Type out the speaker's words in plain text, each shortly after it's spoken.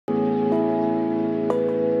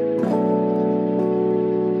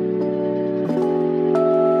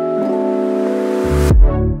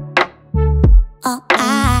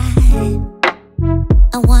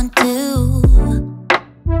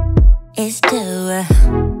to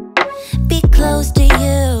be close to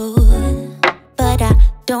you, but I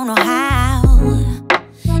don't know how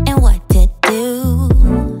and what to do.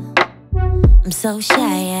 I'm so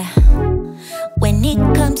shy when it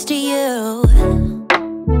comes to you,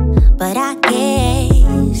 but I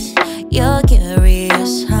guess you're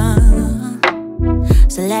curious, huh?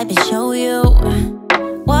 So let me show you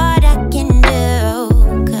what I can do,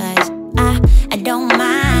 'cause I don't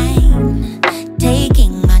mind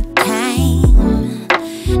taking my time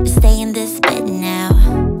to stay in this bed now,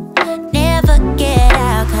 never get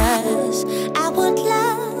out, 'cause I would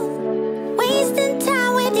love wasting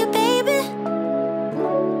time with you, baby,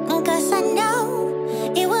 'cause I know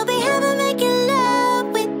it will be heaven making love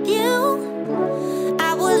with you.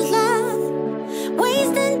 I would love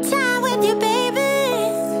wasting time with you, baby,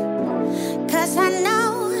 'cause I know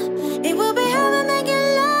it will be heaven making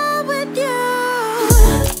love with you.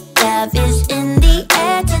 Love is in the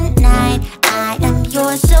air tonight. I am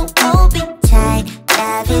yours, so hold me tight.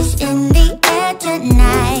 Love is in the air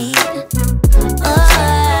tonight.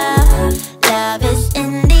 Oh, love is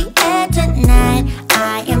in the air tonight.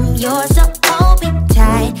 I am yours, so hold me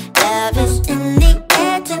tight. Love is in the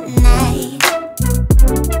air tonight.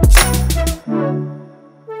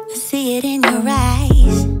 I see it in your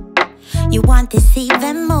eyes. You want this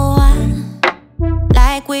even more,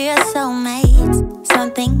 like we are soulmates,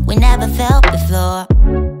 something we never felt before.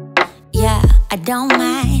 Yeah, I don't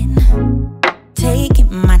mind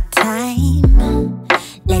taking my time.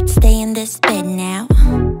 Let's stay in this bed now,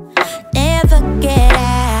 never get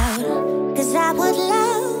out, 'cause I would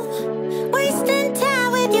love wasting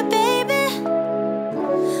time with you, baby,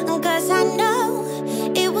 'cause I know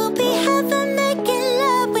it will be heaven making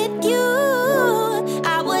love with you.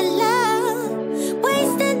 I would love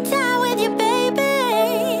wasting time with you, baby,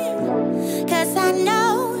 'cause I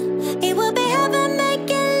know it will be heaven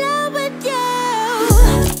making love with you.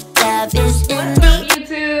 Love is in the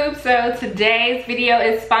YouTube. So today's video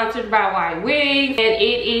is sponsored by Ywigs, and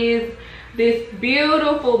it is this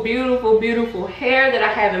beautiful, beautiful, beautiful hair that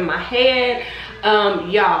I have in my head.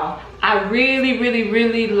 Y'all, I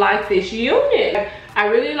really like this unit. I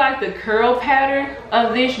really like the curl pattern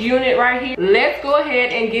of this unit right here. Let's go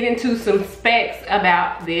ahead and get into some specs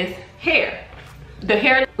about this hair. The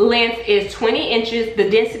hair length is 20 inches. The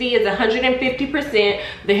density is 150%.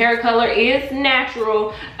 The hair color is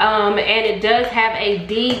natural, and it does have a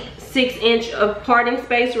deep 6-inch of parting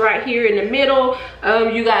space right here in the middle.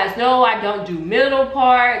 You guys know I don't do middle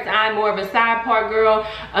parts. I'm more of a side part girl,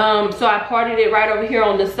 so I parted it right over here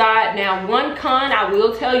on the side. Now, one con I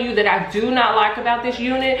will tell you that I do not like about this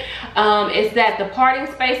unit is that the parting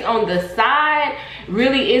space on the side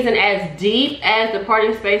really isn't as deep as the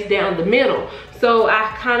parting space down the middle. So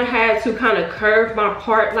I kind of had to curve my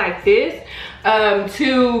part like this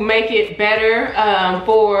to make it better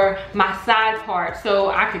for my side part, so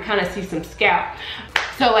I could kind of see some scalp.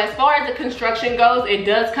 So as far as the construction goes, it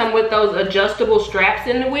does come with those adjustable straps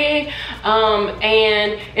in the wig,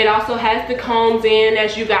 and it also has the combs in,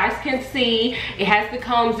 as you guys can see. It has the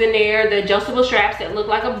combs in there, the adjustable straps that look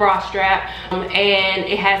like a bra strap, and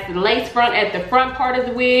it has the lace front at the front part of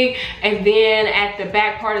the wig, and then at the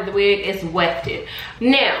back part of the wig it's wefted.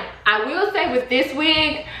 Now, I will say with this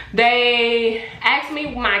wig, they asked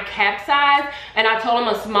me my cap size, and I told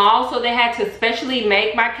them a small, so they had to specially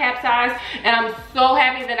make my cap size, and I'm so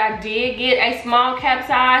happy that I did get a small cap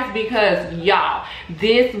size, because y'all,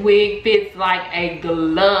 this wig fits like a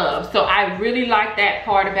glove. So I really like that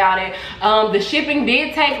part about it. The shipping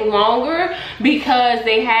did take longer because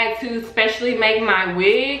they had to specially make my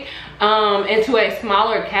wig into a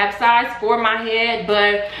smaller cap size for my head,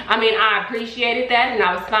 but I mean, I appreciated that, and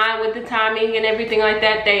I was fine with the timing and everything like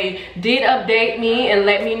that. They did update me and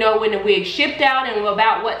let me know when the wig shipped out and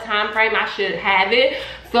about what time frame I should have it.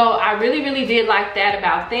 So I really did like that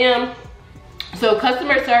about them. So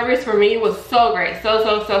customer service for me was so great,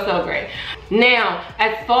 so great. Now,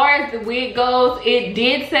 as far as the wig goes, it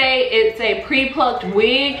did say it's a pre-plucked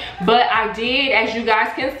wig, but I did, as you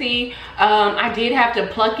guys can see, I did have to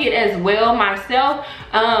pluck it as well myself.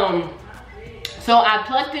 So I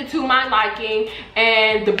plucked it to my liking,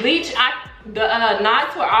 and the bleach, the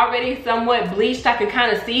knots were already somewhat bleached. I could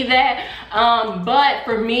kind of see that, but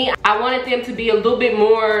for me, I wanted them to be a little bit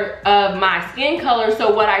more of my skin color,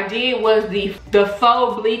 so what I did was the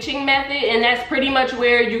faux bleaching method, and that's pretty much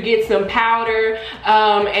where you get some powder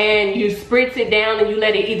and you spritz it down and you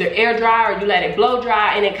let it either air dry or you let it blow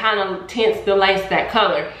dry, and it kind of tints the lace that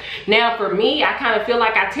color. Now for me, I kind of feel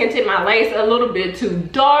like I tinted my lace a little bit too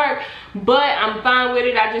dark, but I'm fine with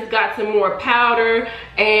it. I just got some more powder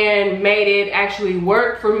and made it actually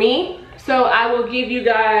work for me. So I will give you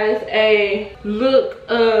guys a look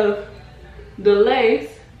of the lace.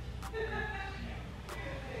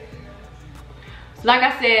 Like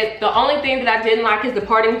I said, the only thing that I didn't like is the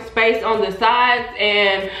parting space on the sides,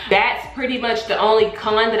 and that's pretty much the only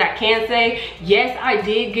con that I can say. Yes, I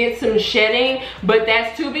did get some shedding, but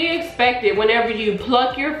that's to be expected whenever you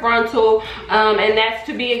pluck your frontal, and that's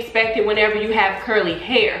to be expected whenever you have curly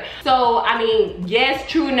hair. So, I mean, yes,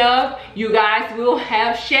 true enough, you guys will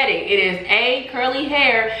have shedding. It is A, curly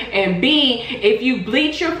hair, and B, if you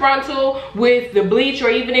bleach your frontal with the bleach,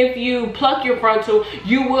 or even if you pluck your frontal,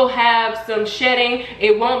 you will have some shedding.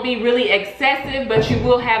 It won't be really excessive, but you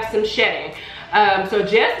will have some shedding. So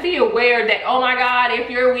just be aware that, oh my God, if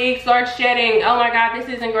your wig starts shedding, oh my God, this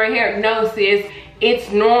isn't gray hair. No, sis,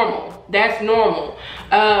 it's normal. That's normal.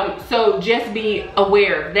 So just be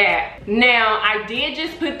aware of that. Now, I did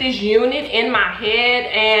just put this unit in my head,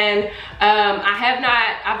 and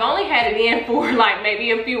I've only had it in for like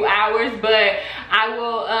maybe a few hours, but I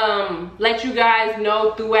will let you guys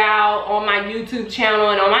know throughout on my YouTube channel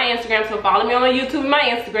and on my Instagram. So follow me on my YouTube and my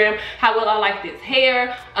Instagram how well I like this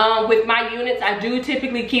hair. With my units, I do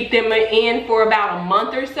typically keep them in for about a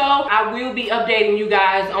month or so. I will be updating you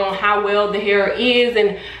guys on how well the hair is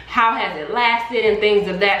and how has it lasted and things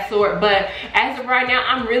of that sort. But as of right now,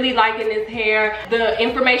 I'm really liking this hair. The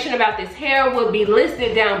information about this hair will be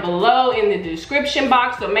listed down below in the description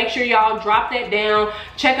box, so make sure y'all drop that down,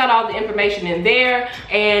 check out all the information in there,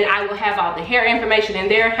 and I will have all the hair information in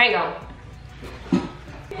there. Hang on.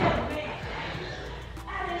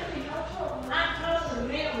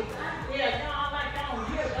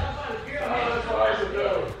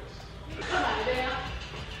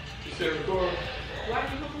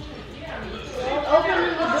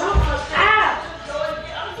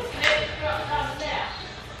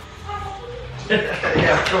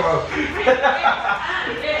 Yeah, come on.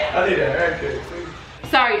 I need a haircut too.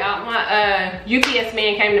 Sorry y'all, my UPS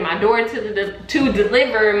man came to my door to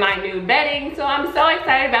deliver my new bedding, so I'm so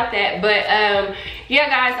excited about that. But yeah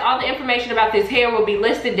guys, all the information about this hair will be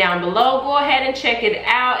listed down below. Go ahead and check it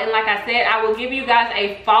out, and like I said, I will give you guys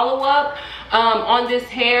a follow-up on this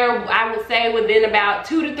hair, I would say within about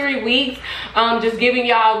 2 to 3 weeks, just giving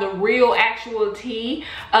y'all the real actual tea.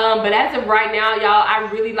 But as of right now, y'all, I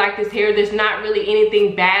really like this hair. There's not really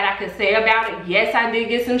anything bad I could say about it. Yes, I did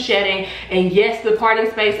get some shedding, and yes, the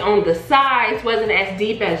parting space on the sides wasn't as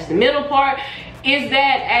deep as the middle part. Is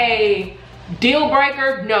that a deal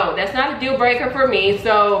breaker? No, that's not a deal breaker for me.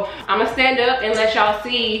 So I'm gonna stand up and let y'all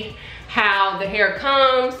see how the hair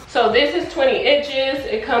comes. So this is 20 inches.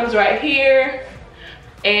 It comes right here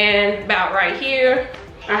and about right here.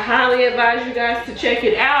 I highly advise you guys to check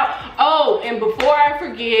it out. Oh, and before I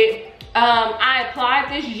forget, I applied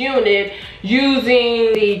this unit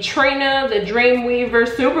using the Trina, the Dreamweaver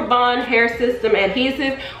Super Bond Hair System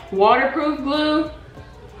Adhesive Waterproof Glue.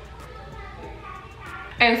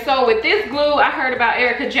 And so with this glue, I heard about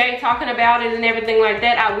Erica J talking about it and everything like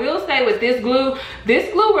that. I will say with this glue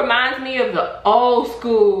reminds me of the old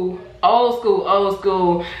school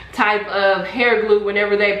type of hair glue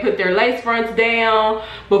whenever they put their lace fronts down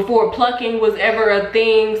before plucking was ever a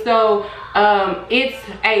thing. So it's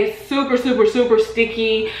a super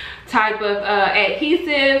sticky type of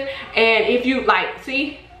adhesive, and if you like,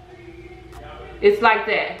 see, it's like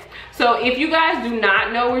that. So if you guys do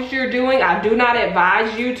not know what you're doing, I do not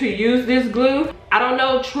advise you to use this glue. I don't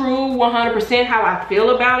know true 100% how I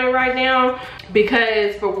feel about it right now,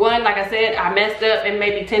 because for one, like I said, I messed up and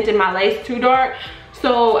maybe tinted my lace too dark.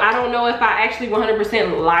 So I don't know if I actually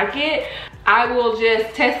 100% like it. I will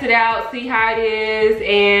just test it out, see how it is,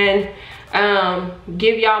 and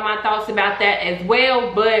give y'all my thoughts about that as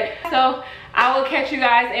well. But so I will catch you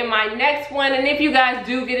guys in my next one, and if you guys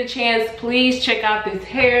do get a chance, please check out this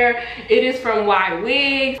hair. It is from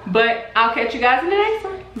Ywigs, but I'll catch you guys in the next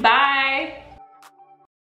one. Bye.